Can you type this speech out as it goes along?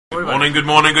Sorry about Morning, good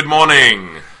morning, good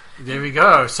morning. There we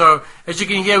go. So, as you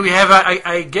can hear, we have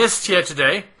a guest here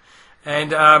today,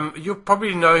 and you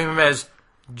probably know him as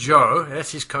Joe.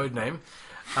 That's his code name.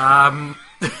 We're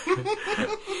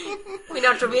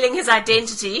not revealing his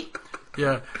identity.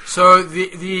 Yeah. So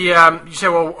you say,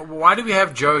 well, why do we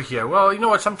have Joe here? Well, you know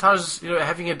what? Sometimes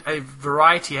having a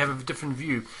variety, have a different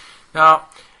view. Now,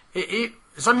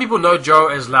 some people know Joe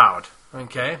as loud.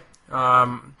 Okay.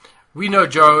 We know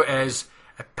Joe as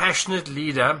a passionate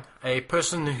leader, a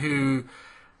person who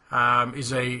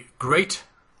is a great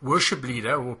worship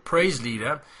leader or praise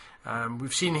leader.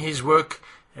 We've seen his work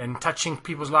in touching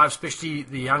people's lives, especially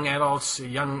the young adults, the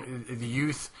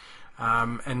youth,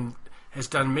 and has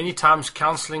done many times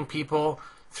counseling people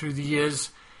through the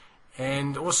years,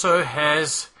 and also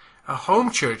has a home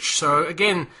church. So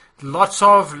again, lots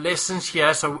of lessons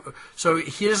here. So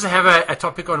he doesn't have a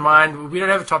topic on mind. We don't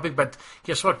have a topic, but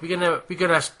guess what? We're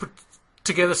gonna put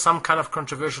together some kind of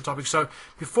controversial topic. So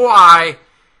before I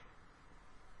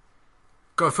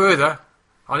go further,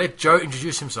 I'll let Joe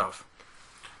introduce himself.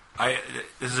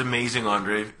 This is amazing,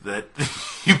 Andre, that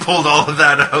you pulled all of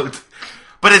that out.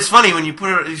 But it's funny when you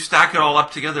stack it all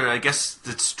up together. I guess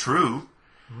it's true.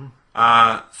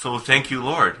 Mm-hmm. So thank you,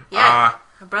 Lord. Yeah,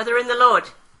 a brother in the Lord,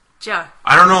 Joe.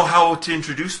 I don't know how to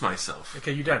introduce myself.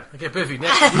 Okay, you're done. Okay, perfect.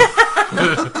 Next.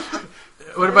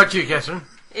 What about you, Catherine?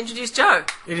 Introduce Joe.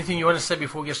 Anything you want to say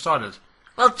before we get started?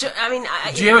 Well, do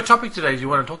you have a topic today you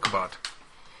want to talk about?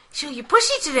 Sure, you're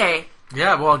pushy today.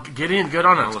 Yeah, well, get on it.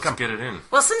 Well, let's get it in.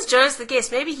 Well, since Joe's the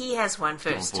guest, maybe he has one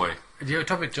first. Oh, boy. Do you have a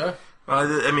topic, Joe?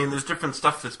 There's different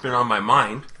stuff that's been on my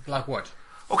mind. Like what?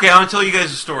 Okay, I'm going to tell you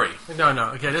guys a story. No.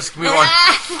 Okay, let's move on.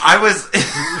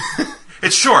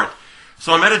 It's short.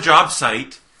 So I'm at a job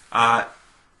site,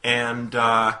 and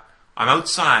I'm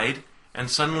outside, and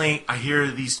suddenly I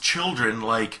hear these children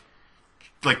like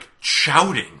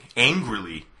shouting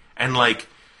angrily and like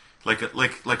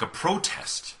a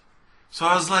protest. So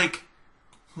I was like,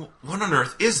 what on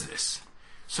earth is this?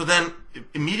 So then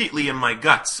immediately in my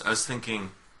guts I was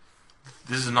thinking,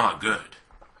 this is not good.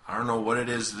 I don't know what it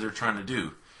is that they're trying to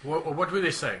do. What were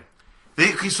they saying?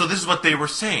 So this is what they were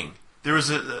saying. There was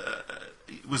it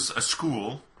was a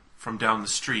school from down the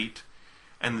street,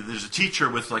 and there's a teacher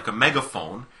with like a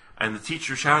megaphone, and the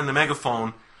teacher shouting the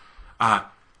megaphone, turn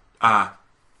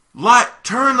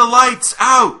the lights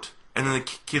out! And then the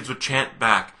kids would chant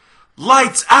back,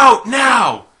 lights out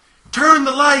now! Turn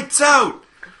the lights out!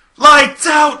 Lights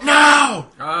out now!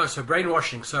 Oh, so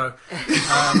brainwashing. So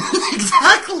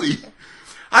exactly.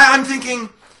 I'm thinking,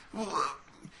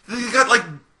 they got like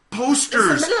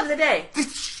posters. It's the middle of the day.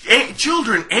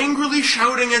 Children angrily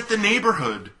shouting at the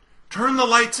neighborhood, turn the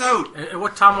lights out. And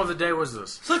what time of the day was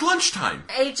this? It's like lunchtime.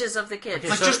 Ages of the kids. Okay,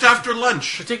 Like just after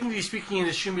lunch. So technically speaking,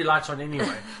 there shouldn't be lights on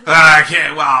anyway.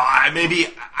 Maybe,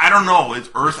 I don't know. It's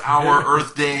Earth Hour,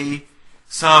 Earth Day,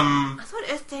 I thought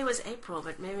Earth Day was April,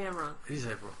 but maybe I'm wrong. It is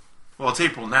April. Well, it's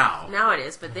April now. Now it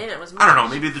is, but then it was March. I don't know.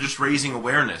 Maybe they're just raising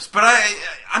awareness. But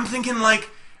I'm thinking, like,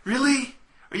 really?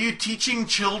 Are you teaching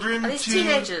children Are these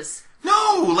teenagers?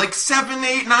 No, like 7,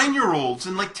 8, 9-year-olds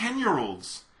and like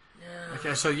 10-year-olds. Yeah.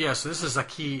 Okay, so this is a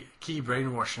key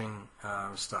brainwashing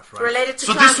stuff, right? Related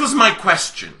to this was my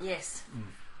question. Yes.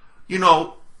 You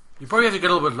know, you probably have to get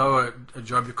a little bit lower,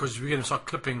 Joe, because we're going to start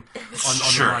clipping on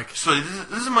sure. the mic. So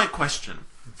this is my question.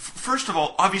 First of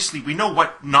all, obviously, we know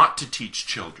what not to teach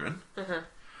children. Uh-huh.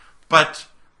 But,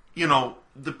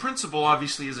 the principle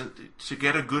obviously isn't to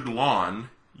get a good lawn,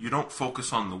 you don't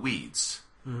focus on the weeds.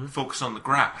 Mm-hmm. Focus on the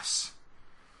grass.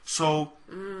 So,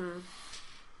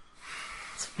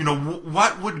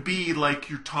 what would be like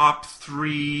your top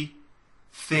 3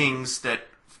 things that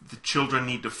the children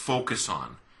need to focus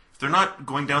on? If they're not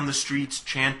going down the streets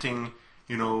chanting,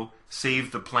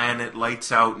 save the planet,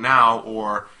 lights out now,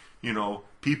 or,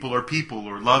 people are people,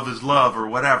 or love is love, or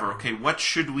whatever. Okay, what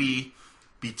should we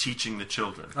be teaching the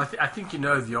children? I think you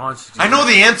know the answer. I know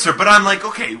the answer, but I'm like,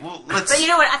 okay, well, let's... But you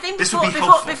know what, I think before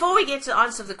we get to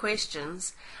answer the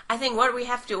questions, I think what we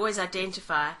have to always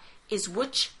identify is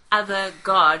which other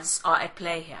gods are at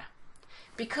play here.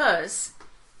 Because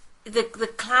the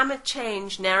climate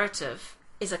change narrative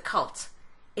is a cult.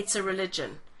 It's a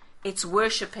religion. It's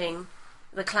worshipping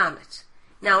the climate.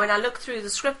 Now, when I look through the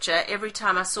scripture, every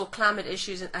time I see climate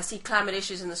issues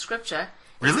in the scripture...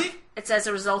 Really? It's as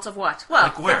a result of what? Well,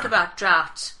 like where? Think about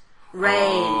drought,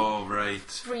 rain,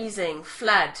 freezing,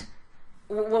 flood.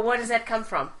 Where does that come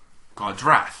from? God's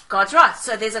wrath. God's wrath.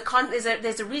 So there's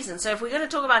a reason. So if we're going to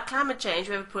talk about climate change,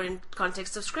 we have to put it in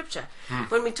context of Scripture.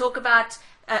 When we talk about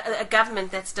a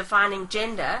government that's defining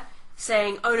gender,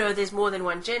 saying, oh no, there's more than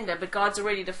one gender, but God's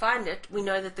already defined it, we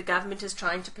know that the government is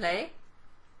trying to play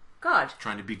God.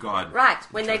 Trying to be God. Right.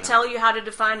 When they tell you how to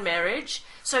define marriage.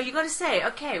 So you've got to say,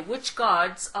 okay, which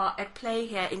gods are at play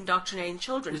here indoctrinating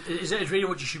children? Is that really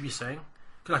what you should be saying?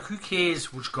 Like, who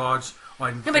cares which gods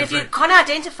are... No, but if you can't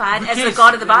identify it as the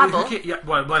God of the Bible...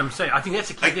 What I'm saying, I think that's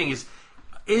the key thing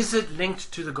is it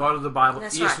linked to the God of the Bible?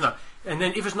 That's yes right. or no? And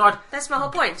then if it's not... That's my whole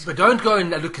point. But don't go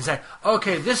and look and say,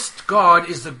 okay, this God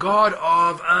is the God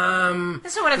of...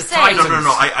 That's not what I'm saying.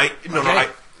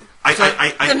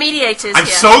 The mediators I'm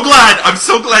here. so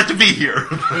glad to be here.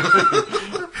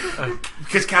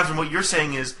 Because, Catherine, what you're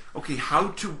saying is, okay, how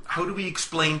do we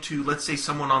explain to, let's say,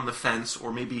 someone on the fence,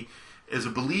 or maybe as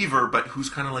a believer, but who's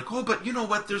kind of like, oh, but you know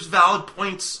what, there's valid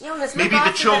points. Yeah, well, maybe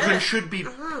the children should be...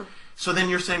 Mm-hmm. So then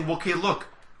you're saying, well, okay, look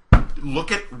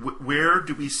at where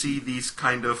do we see these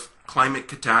kind of climate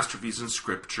catastrophes in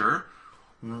Scripture?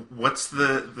 What's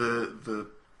the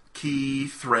key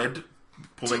thread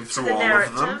pulling through all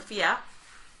of them? Yeah.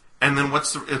 And then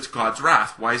it's God's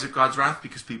wrath. Why is it God's wrath?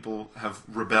 Because people have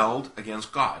rebelled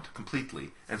against God completely.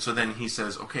 And so then he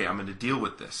says, okay, I'm going to deal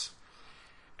with this.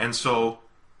 And so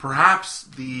perhaps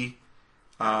the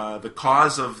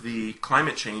cause of the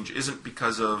climate change isn't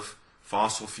because of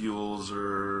fossil fuels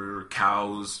or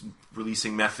cows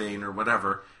releasing methane or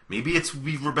whatever. Maybe it's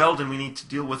we've rebelled and we need to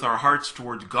deal with our hearts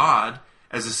towards God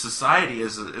as a society,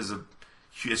 as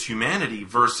humanity,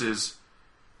 versus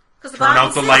turn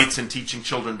out the lights and teaching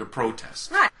children to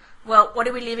protest. Right. Well, what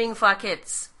are we leaving for our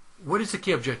kids? What is the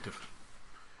key objective?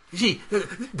 You see,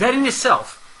 that in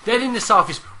itself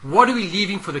is what are we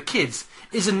leaving for the kids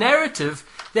is a narrative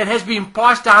that has been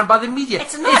passed down by the media.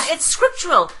 It's not. It's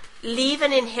scriptural. Leave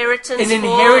an inheritance.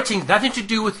 Inheriting, nothing to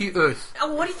do with the earth.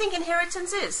 Oh, what do you think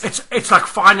inheritance is? It's like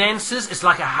finances. It's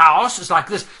like a house. It's like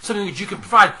this, something that you can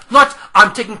provide. Not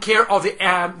I'm taking care of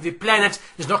the planet.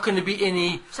 There's not going to be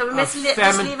any. So we must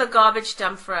just leave a garbage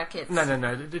dump for our kids. No.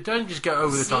 Don't just go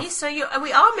over the top. So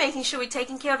we are making sure we're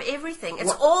taking care of everything.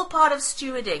 It's all part of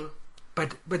stewarding.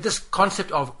 But this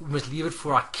concept of we must leave it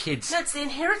for our kids. No, it's the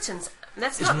inheritance.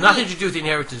 That's it's nothing to do with the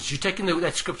inheritance. You're taking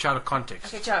that scripture out of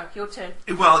context. Okay, Joe, your turn.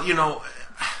 Well, you know,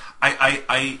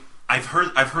 I've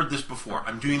heard this before.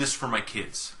 I'm doing this for my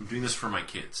kids.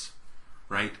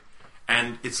 Right?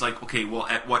 And it's like, okay, well,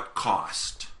 at what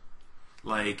cost?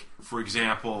 Like, for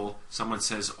example, someone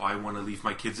says, oh, I want to leave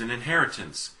my kids an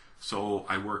inheritance. So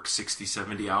I work 60,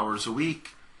 70 hours a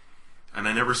week, and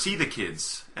I never see the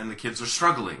kids, and the kids are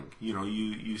struggling. You know,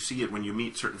 you see it when you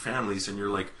meet certain families, and you're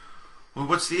like, well,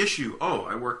 what's the issue? Oh,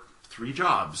 I work 3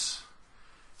 jobs.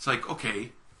 It's like,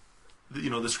 okay,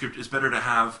 the script is better to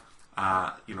have,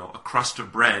 a crust of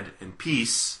bread and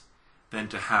peace than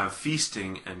to have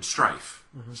feasting and strife,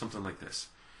 something like this.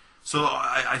 So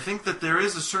I think that there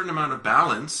is a certain amount of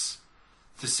balance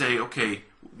to say, okay,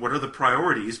 what are the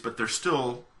priorities? But there's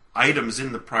still items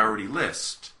in the priority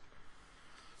list.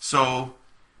 So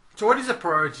what is the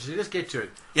priority? So let's get to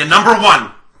it. Yeah, number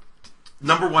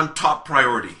one top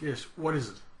priority. Yes, what is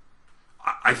it?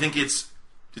 I think it's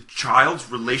the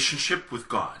child's relationship with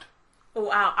God.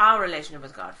 Oh, our relationship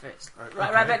with God first. Okay.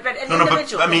 Right, but an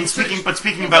individual. But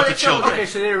speaking about the children. Okay,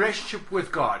 so their relationship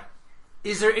with God.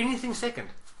 Is there anything second?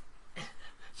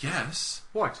 Yes.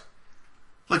 What?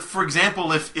 Like, for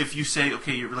example, if you say,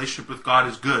 okay, your relationship with God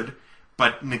is good,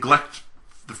 but neglect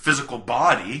the physical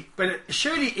body. But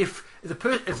surely if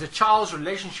the child's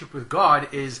relationship with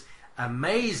God is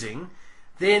amazing,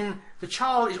 then the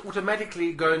child is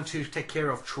automatically going to take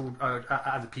care of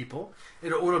other people.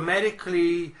 It'll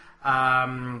automatically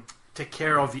take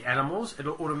care of the animals.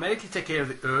 It'll automatically take care of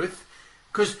the earth.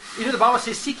 Because, the Bible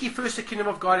says, seek ye first the kingdom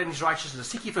of God and His righteousness.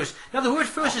 Seek ye first. Now, the word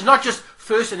first is not just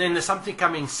first and then there's something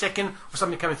coming second or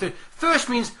something coming third. First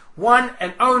means one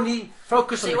and only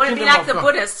focus on the kingdom of God. So you want to be like the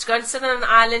Buddhists, go and sit on an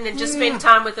island and just spend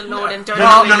time with the Lord and don't...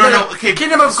 No. Okay,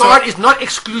 kingdom of God is not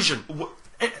exclusion.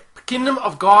 Kingdom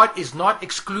of God is not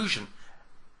exclusion.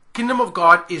 Kingdom of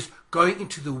God is going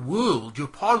into the world. You're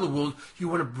part of the world. You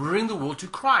want to bring the world to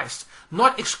Christ.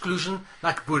 Not exclusion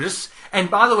like Buddhists.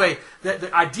 And by the way, the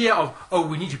idea of,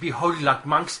 we need to be holy like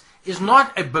monks is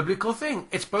not a biblical thing.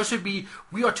 It's supposed to be,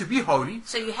 we are to be holy.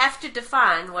 So you have to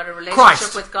define what a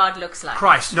relationship with God looks like.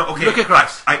 Christ. No, okay. Look at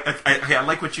Christ. I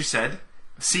like what you said.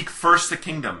 Seek first the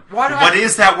kingdom. What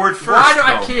is that word first? Why do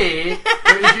I care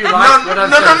if you like what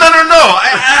I'm saying? No.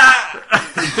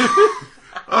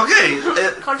 Okay.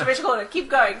 Controversial corner. Keep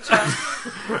going, Charles.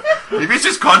 Maybe it's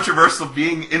just controversial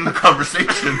being in the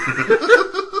conversation.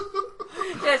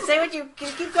 Yeah, say what you...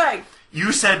 Keep going.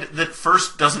 You said that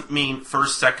first doesn't mean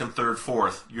first, second, third,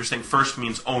 fourth. You're saying first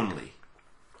means only.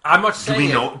 I'm not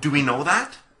saying Do we know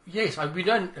that? Yes, we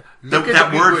don't...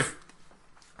 That word...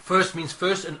 First means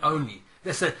first and only.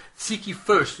 That's a seek ye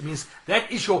first. It means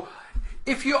that is your.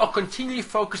 If you are continually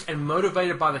focused and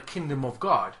motivated by the kingdom of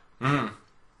God,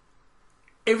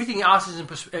 everything else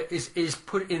is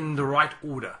put in the right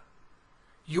order.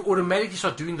 You automatically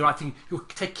start doing the right thing. You'll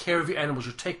take care of your animals.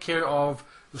 You'll take care of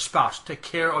your spouse. Take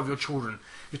care of your children.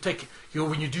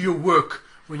 When you do your work.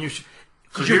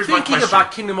 Because you're thinking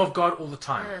about kingdom of God all the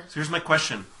time. So here's my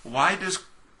question: why does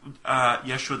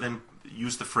Yeshua then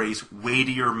use the phrase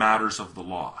 "weightier matters of the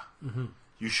law"?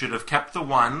 You should have kept the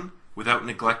one without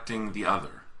neglecting the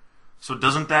other. So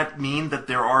doesn't that mean that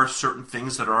there are certain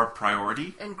things that are a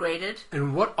priority? And graded.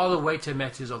 And what are the weightier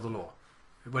matters of the law?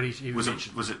 What he was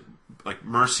it like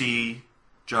mercy,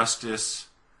 justice,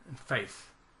 and faith?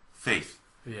 Faith.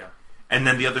 Yeah. And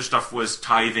then the other stuff was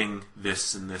tithing,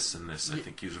 this and this and this. I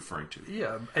think he was referring to.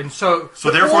 Yeah, and so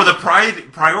therefore the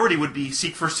priority would be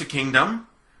seek first the kingdom,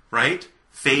 right?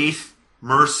 Faith,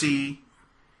 mercy,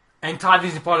 and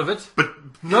tithing is a part of it. But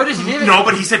notice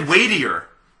but he said weightier.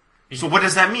 So what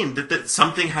does that mean? That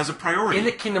something has a priority in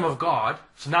the kingdom of God.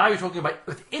 So now you're talking about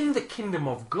within the kingdom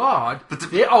of God.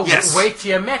 There are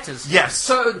weightier matters. Yes.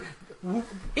 So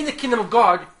in the kingdom of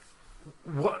God,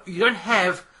 you don't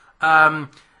have.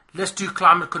 Let's do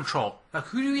climate control. Like,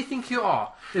 who do you think you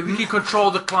are that we can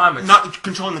control the climate? Not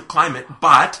controlling the climate,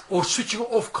 but or switching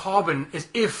off carbon, as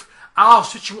if our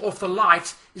switching off the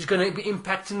light is going to be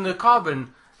impacting the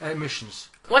carbon emissions.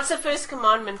 What's the first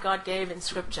commandment God gave in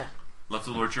Scripture? Love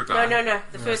the Lord your God. No.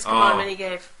 The first commandment He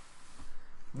gave.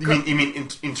 You mean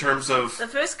in terms of the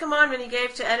first commandment He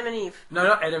gave to Adam and Eve? No,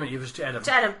 not Adam and Eve. It was to Adam.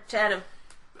 To Adam.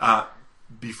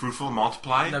 Be fruitful and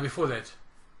multiply. No, before that.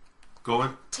 Go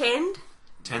and tend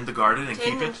the garden and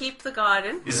keep it. Keep the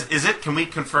garden. Is it? Can we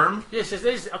confirm? Yes, it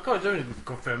is. I can't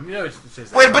confirm. You know, it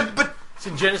says. Wait, but it's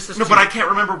in Genesis. No, 2. But I can't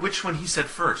remember which one he said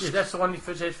first. Yeah, that's the one he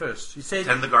said first. He said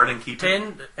tend the garden, and keep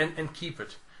it. Tend and keep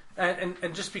it.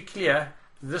 And just be clear,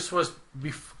 this was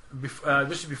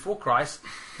this is before Christ.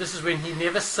 This is when he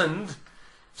never sinned.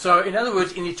 So, in other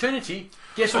words, in eternity,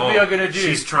 guess what we are going to do?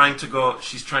 She's trying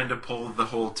to pull the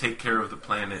whole take care of the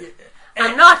planet.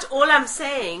 I'm not. All I'm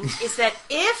saying is that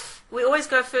if we always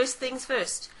go first things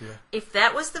first, if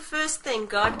that was the first thing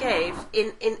God gave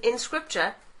in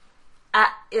Scripture,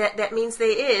 that means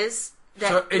there is.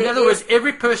 So, in other words,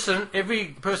 every person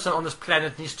on this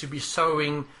planet needs to be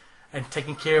sowing and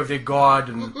taking care of their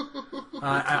garden.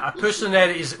 A person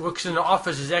that works in the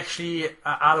office is actually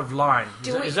out of line.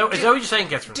 Is that what you're saying,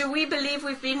 Catherine? Do we believe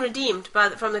we've been redeemed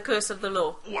from the curse of the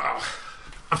law? Wow.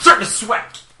 I'm starting to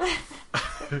sweat.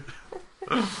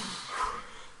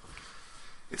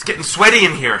 It's getting sweaty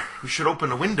in here. We should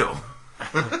open a window.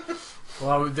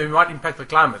 Well, they might impact the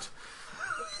climate.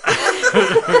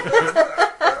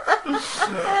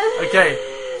 Okay.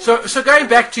 So going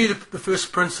back to the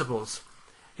first principles.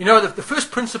 You know, the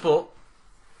first principle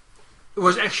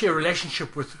was actually a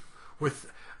relationship with the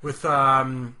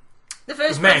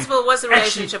first principle was a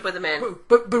relationship with a man.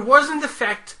 But wasn't the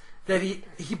fact that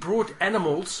he brought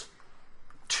animals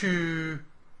to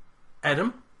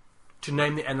Adam to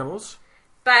name the animals?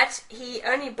 But he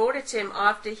only brought it to him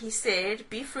after he said,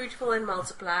 "Be fruitful and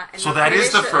multiply." And so that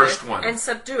is the first one. And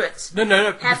subdue it. No.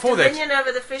 Have before dominion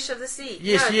over the fish of the sea.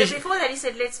 Yes. Before that, he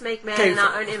said, "Let's make man in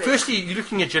our own image." Firstly, you're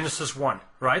looking at Genesis 1,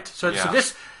 right? So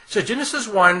Genesis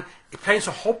 1 it paints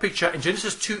a whole picture, and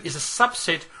Genesis 2 is a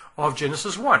subset of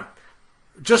Genesis 1.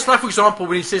 Just like, for example,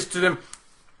 when he says to them,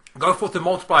 "Go forth and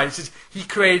multiply," he says he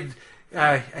created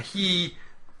male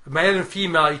and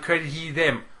female. He created he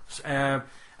them.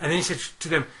 And then he said to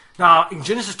them, now in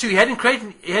Genesis 2, he hadn't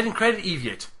created Eve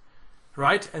yet,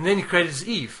 right? And then he created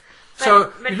Eve.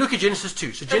 So you look at Genesis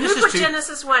 2. So Genesis who put 2,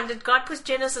 Genesis 1? Did God put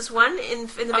Genesis 1 in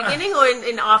the beginning or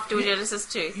in after Genesis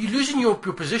 2? You're losing your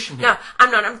position here. No,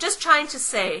 I'm not. I'm just trying to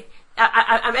say.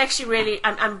 I'm actually really.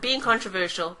 I'm being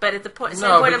controversial, but at the point.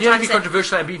 No, but you have to be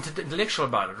controversial and be intellectual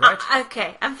about it, right?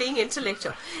 Okay, I'm being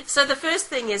intellectual. So the first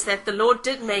thing is that the Lord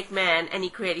did make man, and He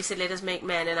created. He said, "Let us make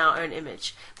man in our own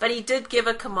image." But He did give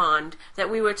a command that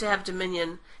we were to have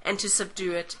dominion and to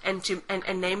subdue it and to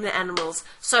name the animals.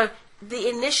 So the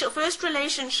initial first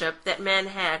relationship that man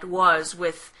had was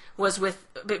with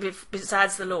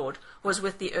besides the Lord was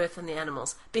with the earth and the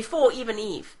animals before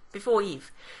Eve.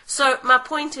 So my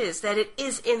point is that it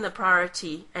is in the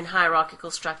priority and hierarchical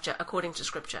structure according to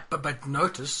Scripture. But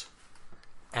notice,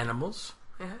 animals,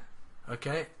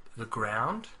 okay, the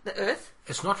ground, the earth.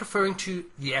 It's not referring to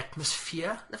the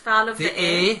atmosphere, the fowl of the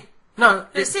air. No,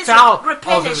 it says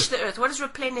replenish the earth. What does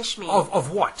replenish mean? Of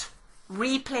what?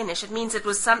 Replenish. It means it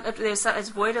was it's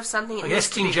a word of something. That's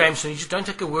King James, so you just don't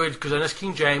take a word because that's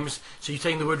King James. So you're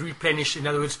taking the word replenish. In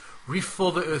other words,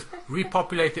 refill the earth,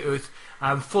 repopulate the earth,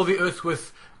 fill the earth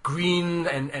with green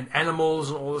and animals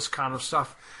and all this kind of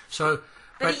stuff. So,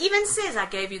 but he even says, I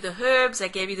gave you the herbs, I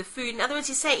gave you the food. In other words,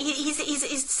 he's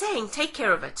saying, take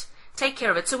care of it. Take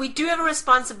care of it. So we do have a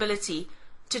responsibility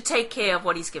to take care of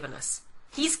what he's given us.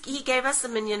 He gave us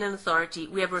dominion and authority.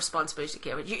 We have a responsibility to take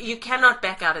care of it. You cannot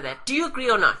back out of that. Do you agree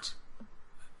or not?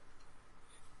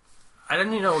 I don't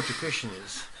even know what your question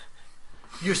is.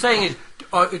 You're saying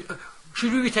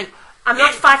should we be taking... I'm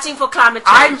not fighting for climate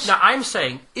change. I'm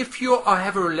saying if you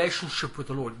have a relationship with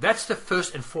the Lord, that's the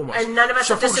first and foremost. And none of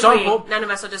us are disagreeing. None of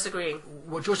us are disagreeing.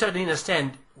 What you also didn't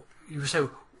understand, you say,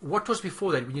 what was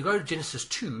before that? When you go to Genesis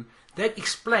 2, that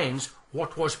explains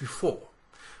what was before.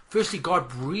 Firstly, God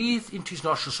breathed into his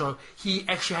nostrils, so he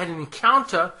actually had an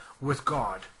encounter with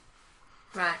God.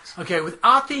 Right. Okay,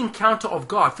 without the encounter of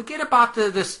God, forget about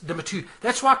number 2.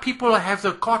 That's why people have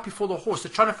the cart before the horse.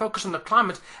 They're trying to focus on the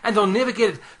climate, and they'll never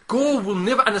get it. Gore will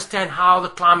never understand how the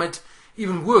climate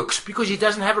even works, because he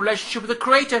doesn't have a relationship with the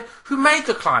Creator who made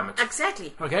the climate.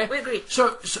 Exactly. Okay? We agree.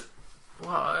 So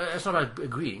well, it's not about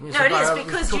agreeing. No, it is,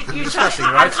 because you're discussing,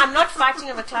 right? I'm not fighting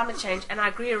over climate change, and I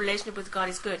agree a relationship with God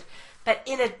is good. But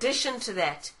in addition to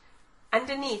that,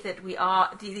 underneath it, there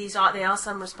are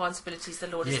some responsibilities the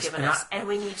Lord has given us, and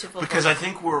we need to fulfill. Because I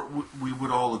think we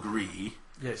would all agree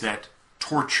that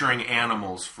torturing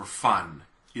animals for fun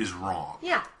is wrong.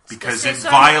 Yeah. Because it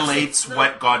violates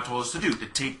what God told us to do, to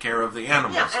take care of the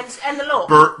animals. Yeah, and the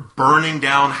law. Burning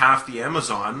down half the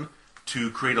Amazon to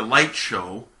create a light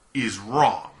show is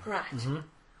wrong. Right. Mm-hmm.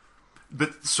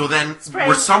 But so then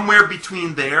we're somewhere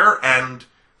between there and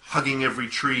hugging every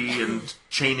tree and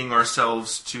chaining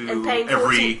ourselves to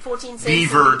every 14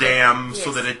 beaver dam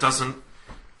so that it doesn't,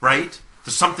 right?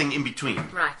 There's something in between.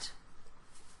 Right.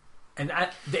 And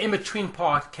the in-between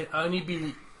part can only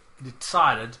be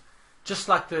decided, just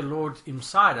like the Lord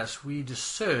inside us, we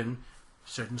discern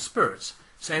certain spirits.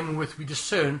 Same with we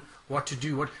discern what to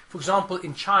do. For example,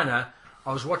 in China,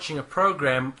 I was watching a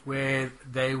program where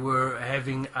they were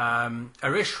having a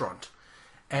restaurant.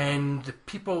 And the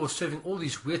people were serving all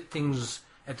these weird things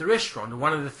at the restaurant. And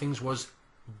one of the things was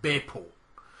bear paw.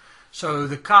 So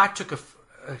the guy took a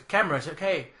camera and said,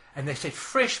 okay. And they said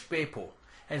fresh bear paw.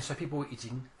 And so people were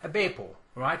eating a bear paw,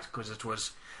 right? Because it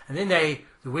was... And then they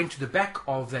went to the back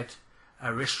of that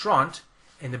restaurant.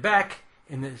 In the back,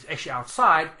 actually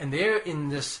outside. And there in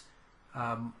this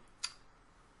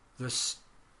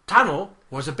tunnel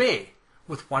was a bear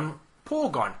with one paw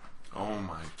gone. Oh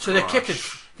my! So they kept it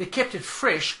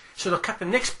fresh. So they'll cut the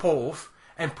next paw off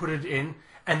and put it in,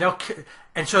 and they'll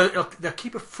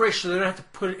keep it fresh, so they don't have to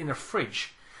put it in a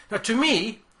fridge. Now, to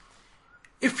me,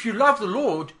 if you love the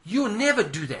Lord, you'll never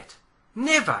do that.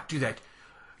 Never do that.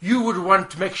 You would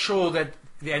want to make sure that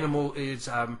the animal is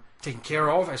taken care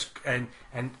of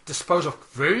and disposed of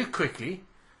very quickly,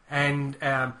 and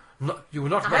you will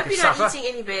not make it suffer. I hope you're not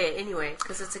eating any bear anyway,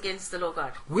 because it's against the law of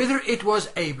God. Whether it was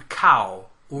a cow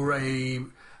or a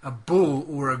bull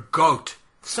or a goat,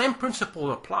 the same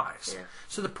principle applies. Yeah.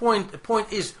 So the point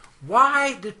is,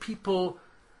 why did people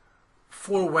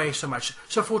fall away so much?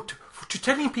 So to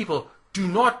telling people, do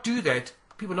not do that,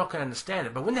 people are not going to understand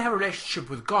it. But when they have a relationship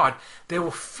with God, they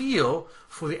will feel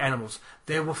for the animals.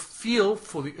 They will feel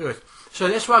for the earth. So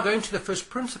that's why going to the first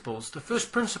principles,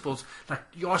 like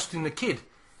you're asking the kid,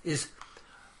 is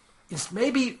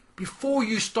maybe before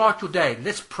you start your day,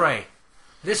 let's pray.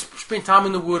 Let's spend time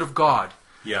in the Word of God.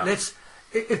 Yeah.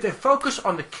 If they focus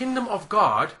on the kingdom of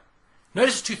God,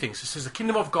 notice 2 things. It says the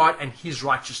kingdom of God and His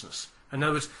righteousness. In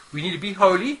other words, we need to be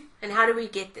holy. And how do we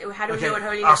know what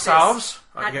holiness ourselves,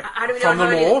 is? How do we know from the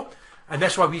holiness? law, and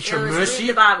that's why we show mercy.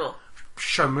 Read the Bible.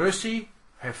 Show mercy,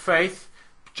 have faith,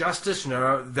 justice.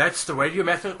 That's the radio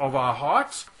method of our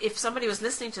hearts. If somebody was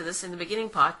listening to this in the beginning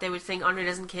part, they would think Andre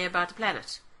doesn't care about the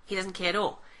planet. He doesn't care at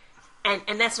all.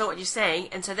 And that's not what you're saying,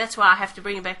 and so that's why I have to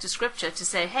bring it back to Scripture to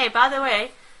say, hey, by the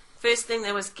way, first thing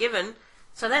that was given,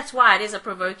 so that's why it is a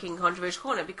provoking, controversial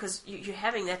corner, because you're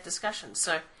having that discussion.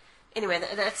 So, anyway,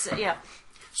 that's, yeah.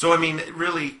 So, I mean,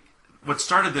 really, what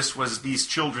started this was these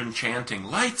children chanting,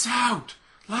 lights out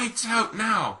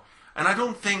now. And I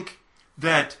don't think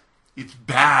that it's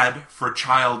bad for a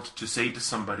child to say to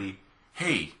somebody,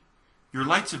 hey, your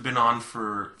lights have been on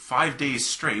for 5 days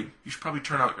straight, you should probably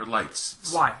turn out your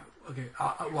lights. Why? Okay,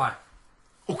 why?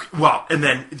 Okay, well, and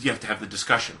then you have to have the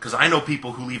discussion. Because I know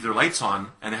people who leave their lights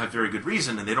on and have very good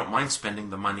reason, and they don't mind spending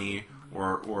the money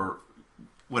or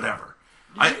whatever.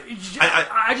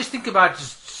 I just think about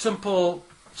just simple.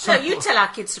 So you tell our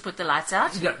kids to put the lights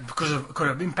out? Yeah, because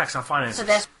it impacts our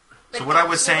finances. So what I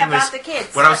was saying was,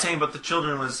 what I was saying about the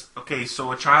children was, okay,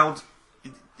 so a child,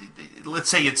 let's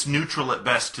say it's neutral at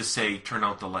best to say, turn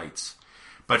out the lights.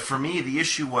 But for me, the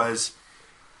issue was,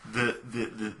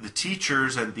 the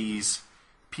teachers and these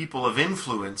people of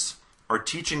influence are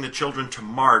teaching the children to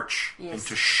march and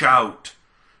to shout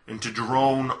and to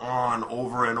drone on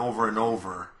over and over and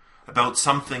over about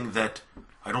something that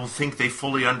I don't think they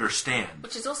fully understand.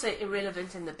 Which is also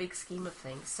irrelevant in the big scheme of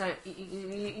things. So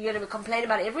you're going to complain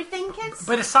about everything, kids?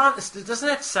 But doesn't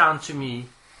that sound to me,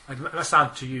 it must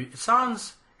sound to you, it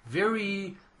sounds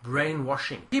very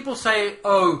brainwashing. People say,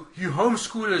 oh, you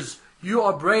homeschoolers, you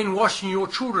are brainwashing your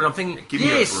children. I'm thinking, give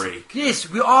me a break. Yes,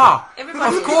 we are.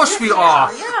 Everybody of course we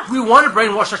are. Yeah. We want to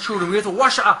brainwash our children. We have to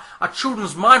wash our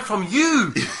children's mind from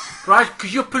you, right?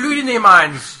 Because you're polluting their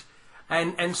minds.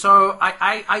 And so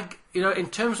I in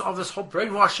terms of this whole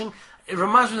brainwashing, it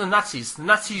reminds me of the Nazis. The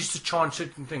Nazis used to chant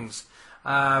certain things.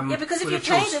 Because if you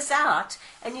play this out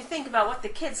and you think about what the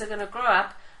kids are going to grow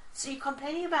up, so you're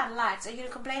complaining about lights, are you going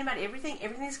to complain about everything?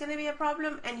 Everything's going to be a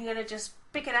problem, and you're going to just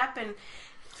pick it up and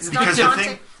start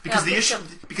chanting. Because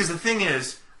the thing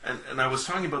is, and I was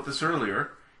talking about this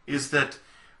earlier, is that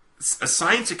a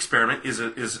science experiment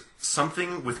is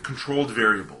something with controlled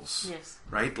variables. Yes.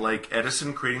 Right? Like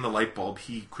Edison creating the light bulb,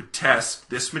 he could test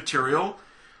this material.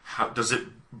 How does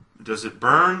it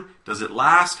burn? Does it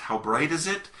last? How bright is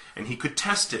it? And he could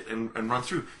test it and run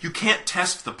through. You can't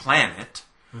test the planet.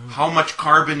 Mm-hmm. How much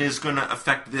carbon is going to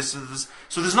affect this and this.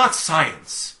 So there's not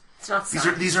science. It's not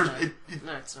science. These are no,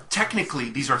 it's not technically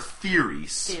science. These are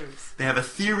theories. Theories. They have a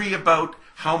theory about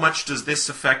how much does this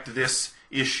affect this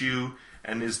issue.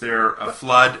 And is there a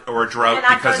flood or a drought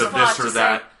because of this or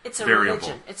that variable?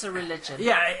 Religion. It's a religion.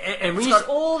 Yeah, and it's got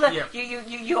all the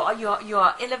you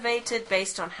are elevated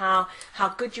based on how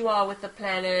good you are with the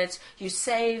planet. You're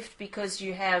saved because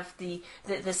you have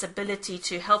this ability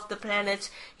to help the planet.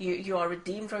 You are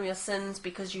redeemed from your sins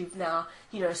because you've now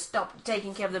stopped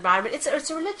taking care of the environment.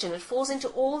 It's a religion. It falls into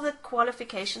all the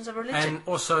qualifications of religion. And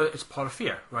also, it's part of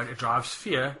fear, right? It drives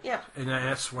fear. Yeah, and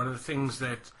that's one of the things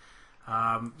that.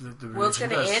 The world's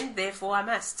going to end, therefore I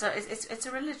must. So it's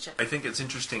a religion. I think it's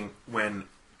interesting when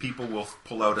people will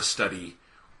pull out a study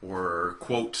or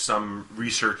quote some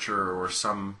researcher or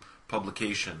some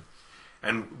publication.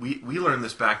 And we learned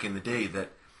this back in the day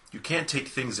that you can't take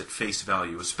things at face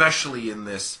value, especially in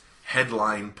this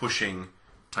headline pushing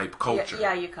type culture.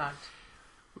 Yeah, you can't.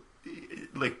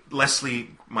 Like Leslie,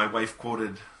 my wife,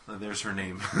 quoted, there's her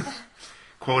name,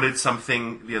 quoted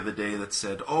something the other day that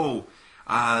said,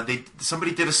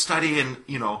 somebody did a study and,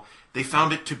 they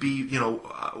found it to be,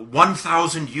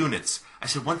 1,000 units. I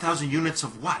said, 1,000 units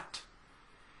of what?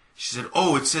 She said,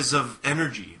 it says of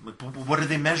energy. Like, what are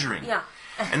they measuring? Yeah.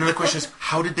 And then the question is,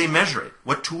 how did they measure it?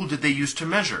 What tool did they use to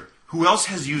measure? Who else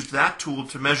has used that tool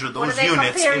to measure those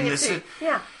units in this?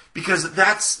 Yeah. Because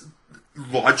that's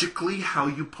logically how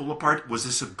you pull apart, was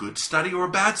this a good study or a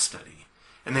bad study?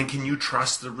 And then can you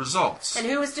trust the results? And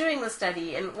who was doing the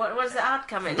study? And what was the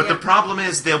outcome? But the problem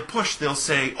is they'll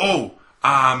say,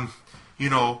 I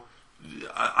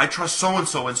trust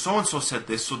so-and-so, and so-and-so said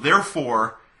this, so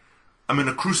therefore I'm going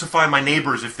to crucify my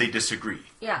neighbors if they disagree.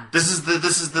 Yeah. This is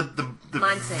the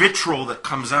vitriol that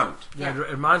comes out. Yeah, it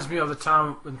reminds me of the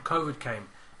time when COVID came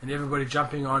and everybody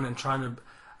jumping on and trying to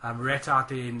rat out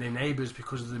their neighbors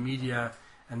because of the media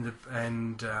and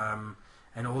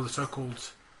all the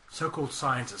so-called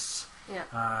scientists.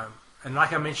 Yeah. And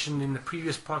like I mentioned in the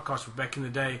previous podcast back in the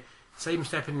day, same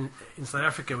happened in South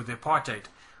Africa with the apartheid,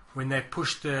 when they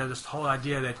pushed this whole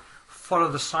idea that follow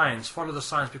the science,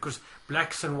 because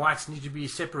blacks and whites need to be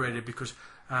separated because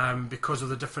of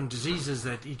the different diseases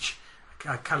that each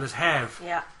colours have.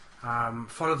 Yeah.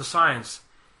 Follow the science.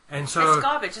 And so it's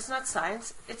garbage. It's not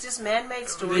science. It's just man-made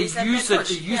stories. They use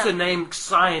the name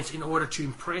science in order to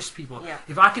impress people. Yeah.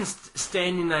 If I can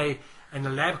stand in a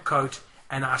lab coat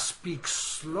and I speak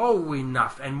slow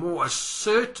enough and more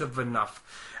assertive enough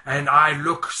and I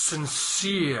look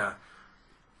sincere,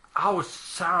 I would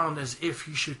sound as if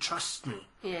you should trust me.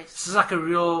 Yes. This is like a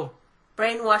real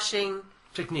brainwashing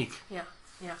technique. Yeah.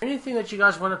 Anything that you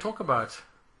guys want to talk about?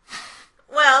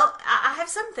 Well, I have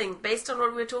something based on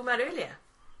what we were talking about earlier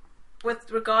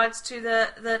with regards to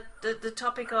the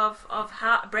topic of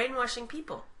how brainwashing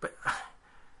people. But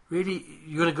really,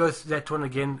 you're going to go through that one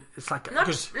again? It's like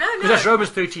because no. that's Romans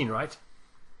 13, right?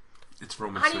 It's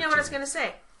Romans 13. How do you know what I was going to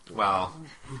say? Well,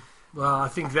 I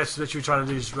think that's what you're trying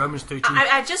to do is Romans 13.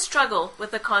 I just struggle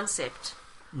with the concept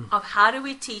of how do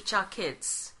we teach our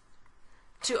kids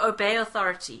to obey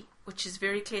authority, which is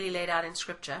very clearly laid out in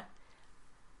Scripture,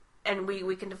 and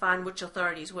we can define which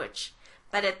authority is which,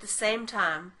 but at the same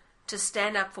time to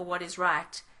stand up for what is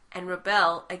right and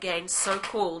rebel against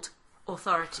so-called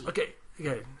authority. Okay,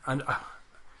 and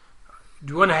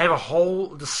Do you want to have a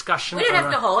whole discussion? We don't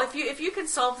have to hold. If you can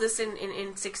solve this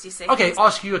in 60 seconds. Okay,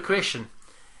 ask you a question.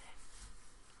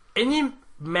 Any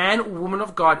man or woman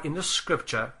of God in the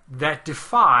scripture that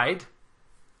defied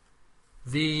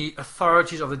the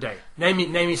authorities of the day?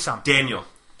 Name me some. Daniel.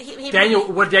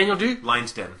 Daniel, what did Daniel do?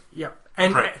 Lion's den. Yeah.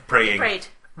 And praying. He prayed.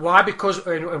 Why? Because,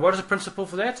 and what is the principle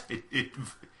for that?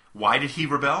 Why did he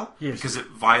rebel? Yes. Because it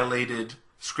violated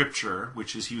scripture,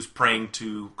 which is he was praying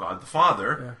to God the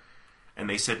Father. Yeah. And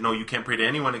they said, no, you can't pray to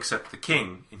anyone except the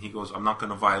king. And he goes, I'm not going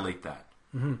to violate that.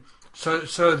 Mm-hmm.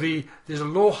 So there's a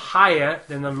law higher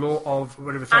than the law of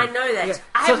whatever thing. I know that. Yeah.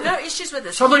 I have no issues with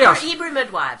this. Somebody else. Hebrew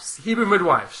midwives. Hebrew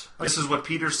midwives. Okay. This is what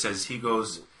Peter says. He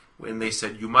goes, when they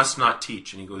said, you must not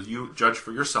teach. And he goes, you judge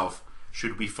for yourself.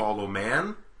 Should we follow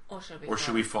man? Or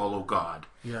should we follow God?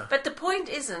 Yeah. But the point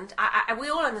isn't,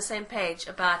 we're all on the same page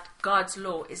about God's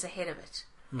law is ahead of it.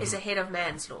 Is ahead of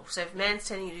man's law. So if man's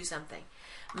telling you to do something.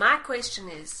 My question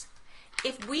is,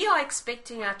 if we are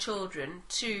expecting our children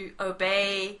to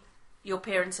obey your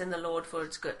parents in the Lord, for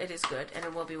it is good, and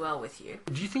it will be well with you.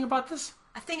 Do you think about this?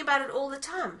 I think about it all the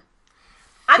time.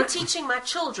 I'm teaching my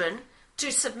children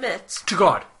to submit to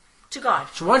God. To God.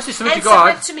 So once they submit and to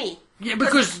God, submit to me. Yeah,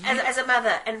 because as a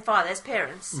mother and father, as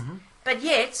parents. Mm-hmm. But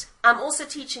yet, I'm also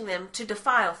teaching them to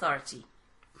defy authority.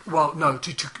 Well, no,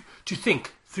 to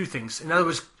think through things. In other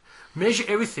words, measure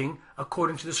everything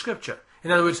according to the scripture.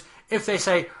 In other words, if they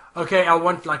say, okay, I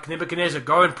want, like Nebuchadnezzar,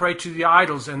 go and pray to the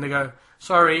idols, and they go,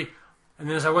 sorry, and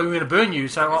then they say, well, we're going to burn you.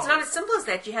 So it's not as simple as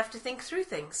that. You have to think through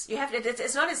things.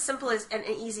 It's not as simple as and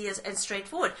easy and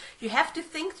straightforward. You have to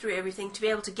think through everything to be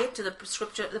able to get to the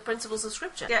scripture, the principles of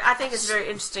scripture. Yeah, I think it's very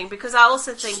interesting because I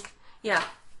also think,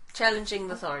 challenging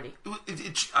authority.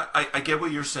 I get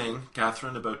what you're saying,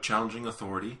 Catherine, about challenging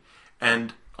authority,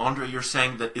 and Andre, you're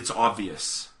saying that it's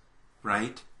obvious,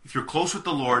 right? If you're close with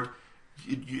the Lord,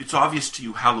 it's obvious to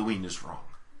you Halloween is wrong,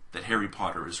 that Harry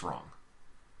Potter is wrong.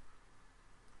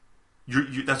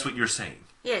 That's what you're saying.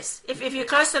 Yes, if you're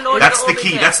close to the Lord, that's the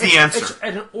key. That's the answer. It's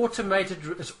an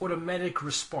automatic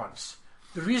response.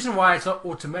 The reason why it's not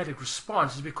automatic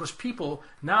response is because people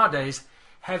nowadays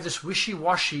have this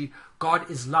wishy-washy God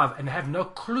is love and have no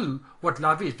clue what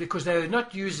love is because they're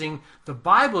not using the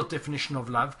Bible definition of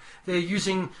love. They're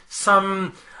using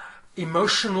some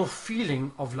emotional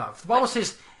feeling of love. The Bible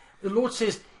says, the Lord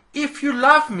says, if you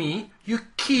love me, you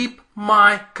keep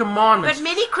my commandments. But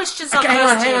many Christians are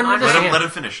hang on. Let him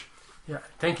finish. Yeah,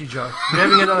 thank you, Joe. You're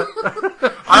having another.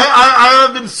 I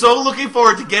have been so looking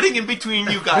forward to getting in between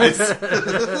you guys.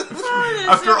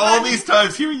 After all these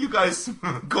times, hearing you guys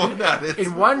going at it.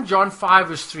 In 1 John 5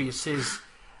 verse 3, it says,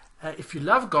 if you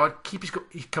love God, keep his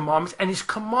commandments, and his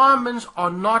commandments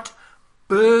are not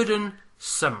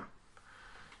burdensome.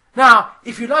 Now,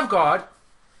 if you love God,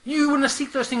 you want to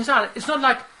seek those things out. It's not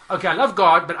like, okay, I love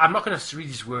God, but I'm not going to read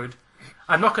his word.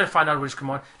 I'm not going to find out what his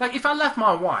command. Like, if I love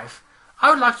my wife, I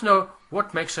would like to know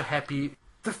what makes her happy.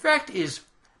 The fact is,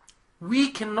 we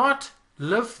cannot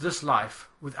live this life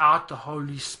without the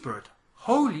Holy Spirit.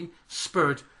 Holy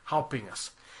Spirit helping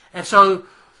us. And so,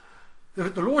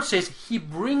 the Lord says, he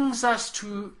brings us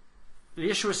to,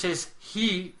 Yeshua says,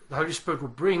 the Holy Spirit will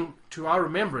bring to our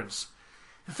remembrance.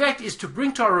 The fact is, to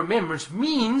bring to our remembrance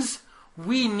means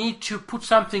we need to put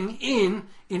something in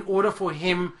order for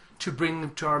him to bring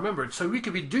them to our remembrance. So we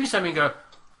could be doing something and go,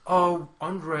 oh,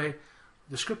 Andre,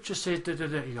 the scripture says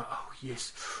da-da-da. You go, oh,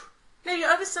 yes. No, you're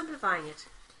oversimplifying it.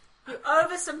 You're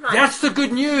oversimplifying That's the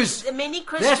good news. Many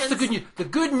Christians... That's the good news. The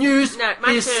good news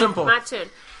is simple. My turn.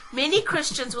 Many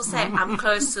Christians will say, I'm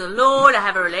close to the Lord, I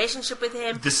have a relationship with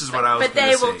him. This is what I was going to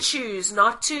say. But they will choose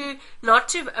not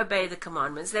to obey the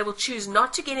commandments. They will choose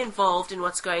not to get involved in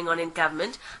what's going on in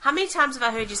government. How many times have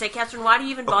I heard you say, Catherine, why do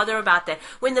you even bother about that?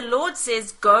 When the Lord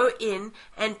says, go in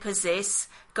and possess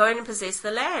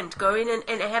the land. Go in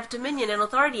and have dominion and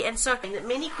authority. And so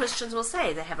many Christians will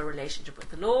say they have a relationship with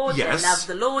the Lord, yes. They love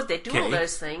the Lord, they do all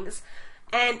those things.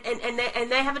 And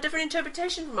they have a different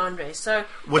interpretation from Andre. So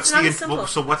what's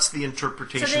the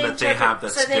interpretation that they have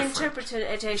that's different? So the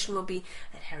interpretation will be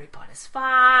that Harry Potter's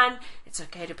fine. It's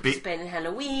okay to participate in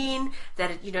Halloween.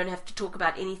 That you don't have to talk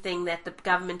about anything that the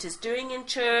government is doing in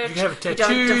church. You can have a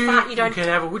tattoo.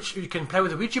 You can play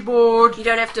with a Ouija board. You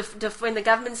don't have to. When the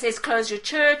government says close your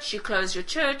church, you close your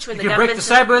church. When you can break the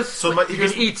Sabbath. You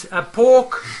can eat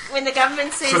pork. When the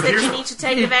government says that you need to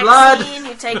take a vaccine,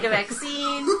 you take a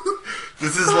vaccine.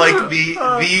 This is like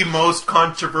the most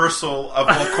controversial of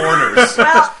all corners.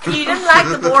 Well, you didn't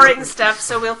like the boring stuff,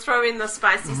 so we'll throw in the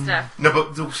spicy stuff. No,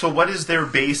 but so what is their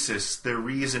basis, their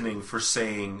reasoning for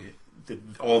saying that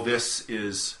all this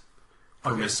is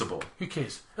permissible. Who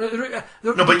cares?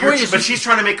 No, but she's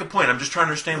trying to make a point. I'm just trying to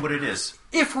understand what it is.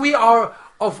 If we are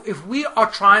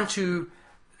trying to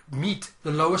meet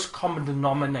the lowest common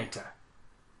denominator,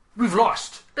 we've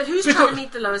lost. But who's trying to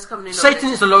meet the lowest common denominator?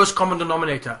 Satan is the lowest common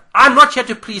denominator. I'm not here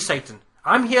to please Satan.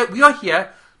 We are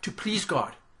here to please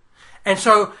God. And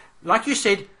so, like you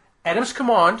said, Adam's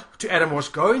command to Adam was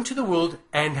go into the world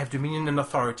and have dominion and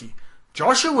authority.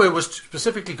 Joshua was to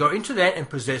specifically go into that and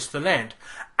possess the land.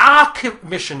 Our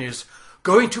mission is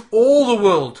go into all the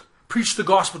world, preach the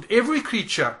gospel to every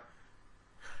creature,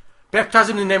 baptize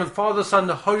them in the name of the Father, the Son, and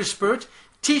the Holy Spirit,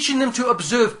 teaching them to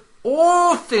observe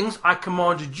all things I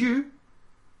commanded you,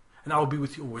 and I will be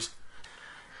with you always.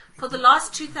 For the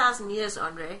last 2,000 years,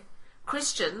 Andre,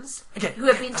 Christians who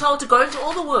have been told to go into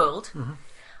all the world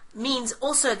means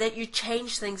also that you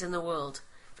change things in the world.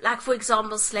 Like, for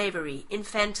example, slavery,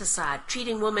 infanticide,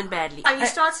 treating women badly. It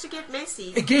starts to get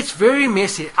messy. It gets very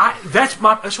messy. That's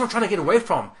what I'm trying to get away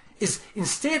from. Is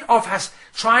instead of us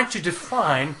trying to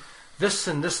define this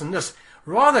and this and this,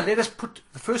 rather let us put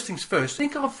the first things first.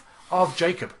 Think of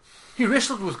Jacob. He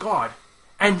wrestled with God.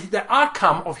 And the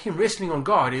outcome of him wrestling on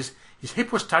God is his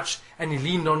hip was touched and he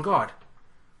leaned on God.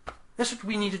 That's what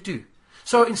we need to do.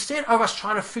 So instead of us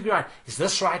trying to figure out, is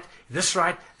this right, this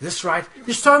right, this right,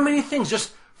 there's so many things.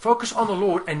 Just focus on the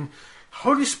Lord, and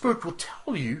Holy Spirit will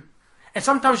tell you. And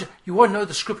sometimes you won't know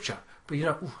the scripture, but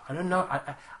I don't know.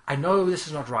 I know this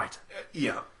is not right.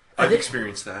 Yeah, I've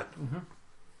experienced that. Mm-hmm.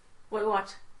 Wait,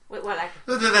 what? Like?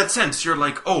 That sense, you're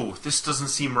like, oh, this doesn't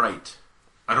seem right.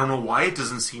 I don't know why it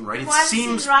doesn't seem right. Why does it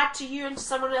seem right to you and to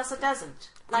someone else it doesn't?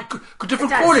 Like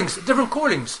different callings.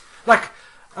 Like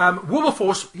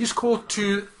Wilberforce, he's called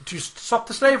to stop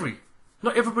the slavery.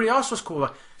 Not everybody else was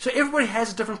called. So everybody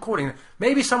has a different calling.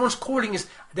 Maybe someone's calling is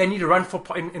they need to run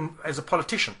as a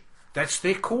politician. That's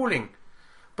their calling.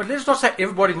 But let's not say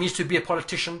everybody needs to be a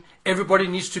politician. Everybody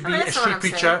needs to be a street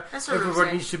preacher.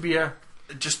 Everybody needs to be a...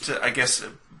 Just to, I guess,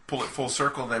 pull it full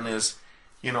circle then is,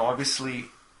 obviously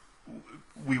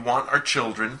we want our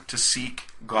children to seek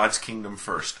God's kingdom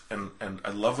first. And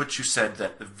I love what you said,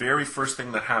 that the very first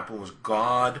thing that happened was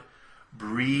God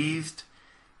breathed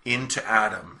into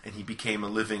Adam and he became a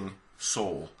living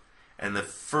soul. And the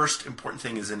first important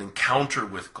thing is an encounter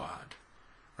with God,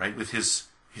 right? With his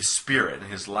spirit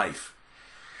and his life.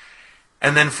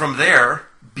 And then from there,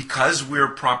 because we're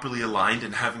properly aligned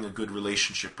and having a good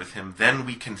relationship with him, then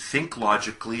we can think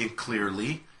logically and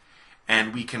clearly,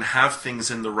 and we can have things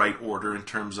in the right order in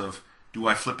terms of, do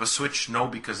I flip a switch? No,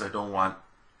 because I don't want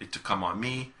it to come on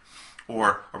me.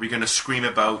 Or are we going to scream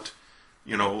about,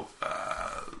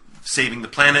 saving the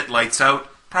planet, lights out?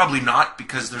 Probably not,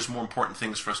 because there's more important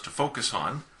things for us to focus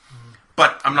on. Mm-hmm.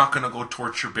 But I'm not going to go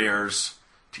torture bears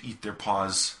to eat their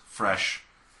paws fresh.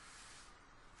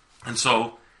 And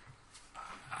so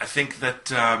I think that,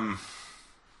 to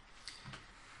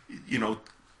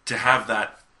have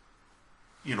that,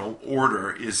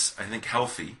 order is, I think,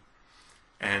 healthy.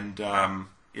 And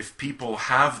if people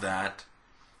have that,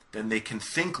 then they can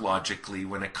think logically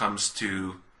when it comes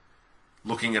to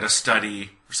looking at a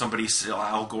study, or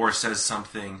Al Gore says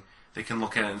something, they can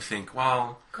look at it and think,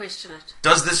 well... Question it.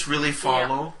 Does this really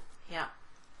follow? Yeah.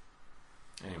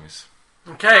 Anyways.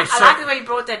 Okay, I like the way you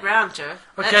brought that round, Joe.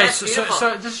 Okay,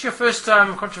 so this is your first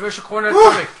controversial corner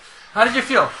topic. How did you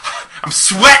feel? I'm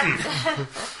sweating.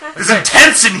 It's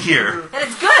intense in here. And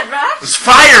it's good, right? There's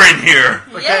fire in here.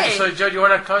 Okay, yay. So Joe, do you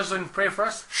want to close and pray for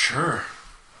us? Sure.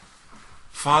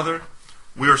 Father,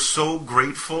 we are so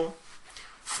grateful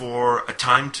for a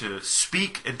time to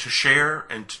speak and to share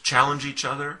and to challenge each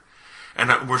other.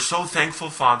 And we're so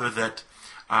thankful, Father, that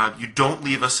you don't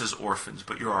leave us as orphans,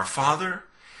 but you're our Father,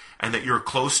 and that you're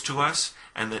close to us,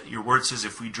 and that your word says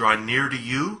if we draw near to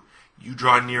you, you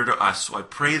draw near to us. So I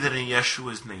pray that in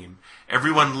Yeshua's name,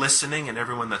 everyone listening and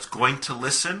everyone that's going to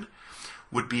listen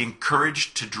would be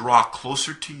encouraged to draw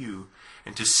closer to you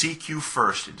and to seek you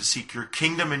first and to seek your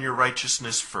kingdom and your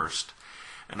righteousness first.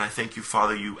 And I thank you,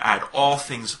 Father, you add all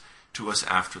things to us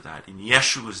after that. In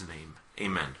Yeshua's name,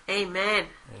 amen. Amen.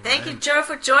 Thank you, Joe,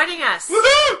 for joining us.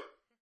 Woohoo!